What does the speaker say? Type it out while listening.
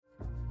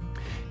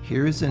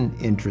Here's an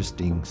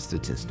interesting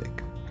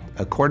statistic.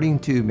 According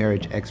to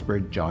marriage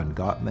expert John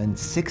Gottman,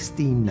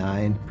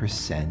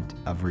 69%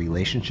 of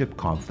relationship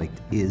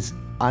conflict is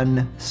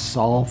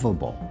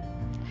unsolvable.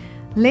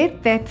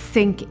 Let that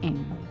sink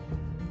in.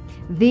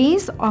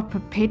 These are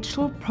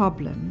perpetual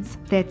problems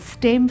that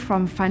stem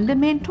from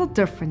fundamental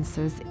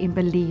differences in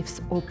beliefs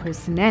or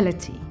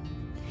personality.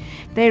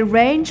 They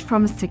range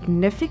from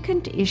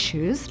significant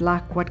issues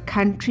like what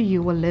country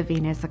you will live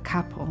in as a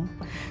couple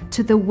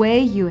to the way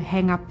you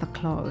hang up the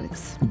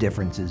clothes.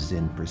 Differences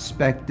in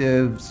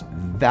perspectives,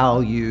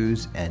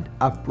 values, and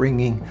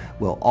upbringing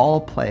will all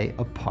play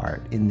a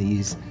part in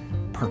these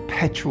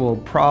perpetual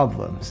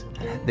problems.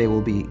 They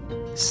will be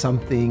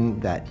something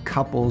that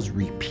couples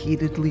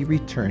repeatedly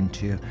return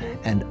to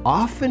and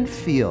often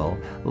feel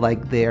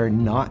like they're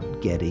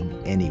not getting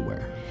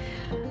anywhere.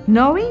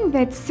 Knowing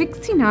that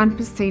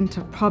 69%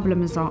 of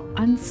problems are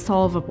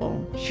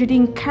unsolvable should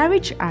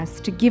encourage us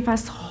to give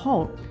us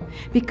hope,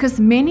 because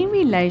many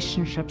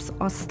relationships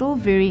are still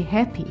very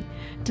happy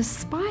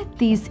despite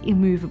these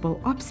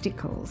immovable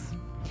obstacles.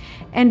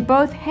 And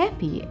both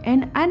happy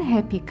and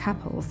unhappy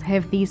couples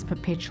have these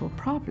perpetual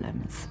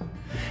problems.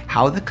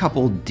 How the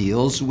couple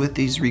deals with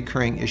these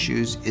recurring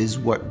issues is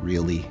what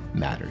really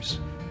matters.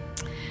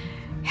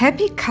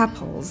 Happy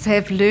couples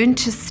have learned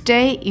to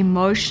stay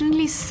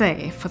emotionally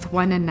safe with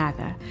one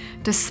another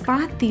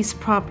despite these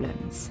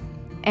problems.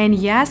 And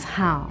here's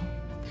how.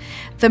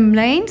 The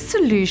main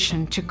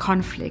solution to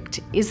conflict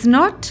is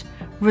not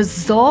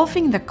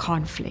resolving the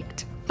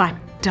conflict, but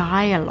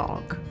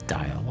dialogue.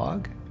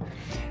 Dialogue?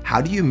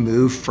 How do you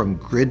move from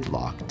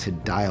gridlock to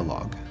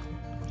dialogue?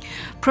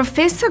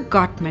 Professor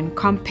Gottman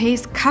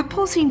compares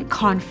couples in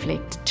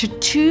conflict to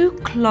two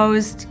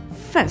closed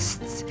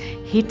fists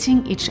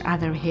hitting each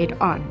other head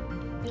on.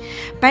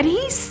 But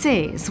he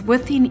says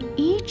within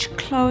each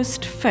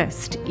closed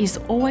fist is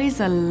always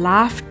a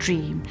life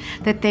dream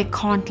that they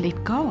can't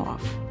let go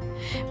of.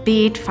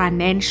 Be it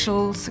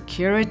financial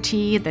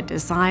security, the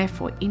desire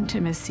for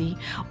intimacy,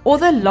 or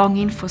the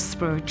longing for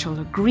spiritual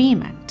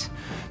agreement.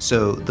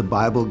 So the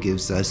Bible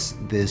gives us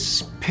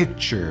this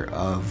picture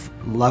of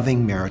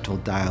loving marital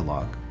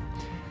dialogue.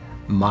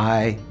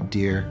 My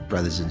dear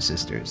brothers and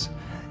sisters,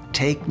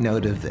 take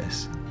note of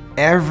this.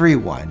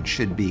 Everyone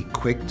should be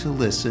quick to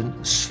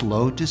listen,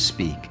 slow to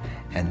speak,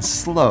 and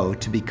slow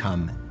to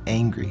become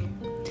angry.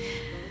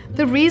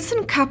 The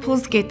reason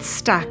couples get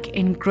stuck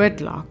in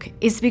gridlock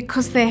is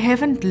because they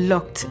haven't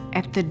looked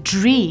at the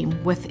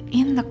dream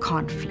within the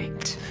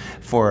conflict.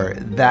 For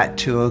that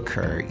to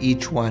occur,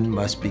 each one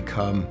must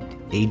become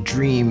a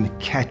dream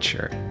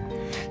catcher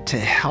to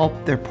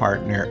help their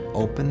partner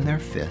open their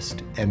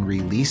fist and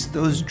release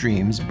those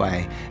dreams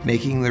by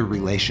making the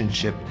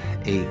relationship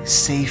a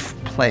safe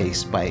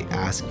place by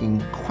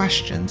asking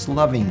questions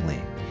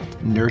lovingly,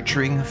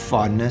 nurturing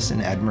fondness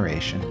and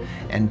admiration,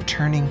 and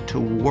turning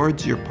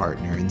towards your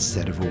partner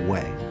instead of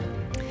away.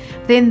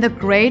 Then the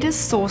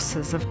greatest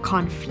sources of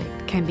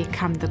conflict can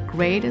become the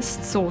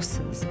greatest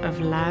sources of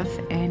love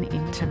and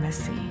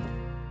intimacy.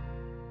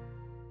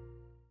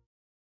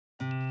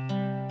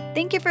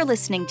 Thank you for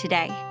listening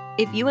today.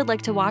 If you would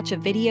like to watch a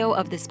video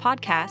of this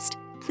podcast,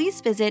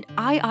 please visit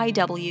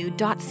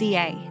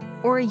iiw.ca,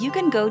 or you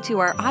can go to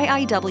our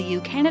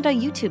IIW Canada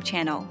YouTube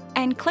channel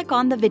and click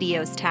on the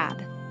Videos tab.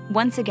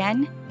 Once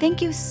again,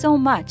 thank you so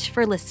much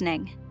for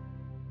listening.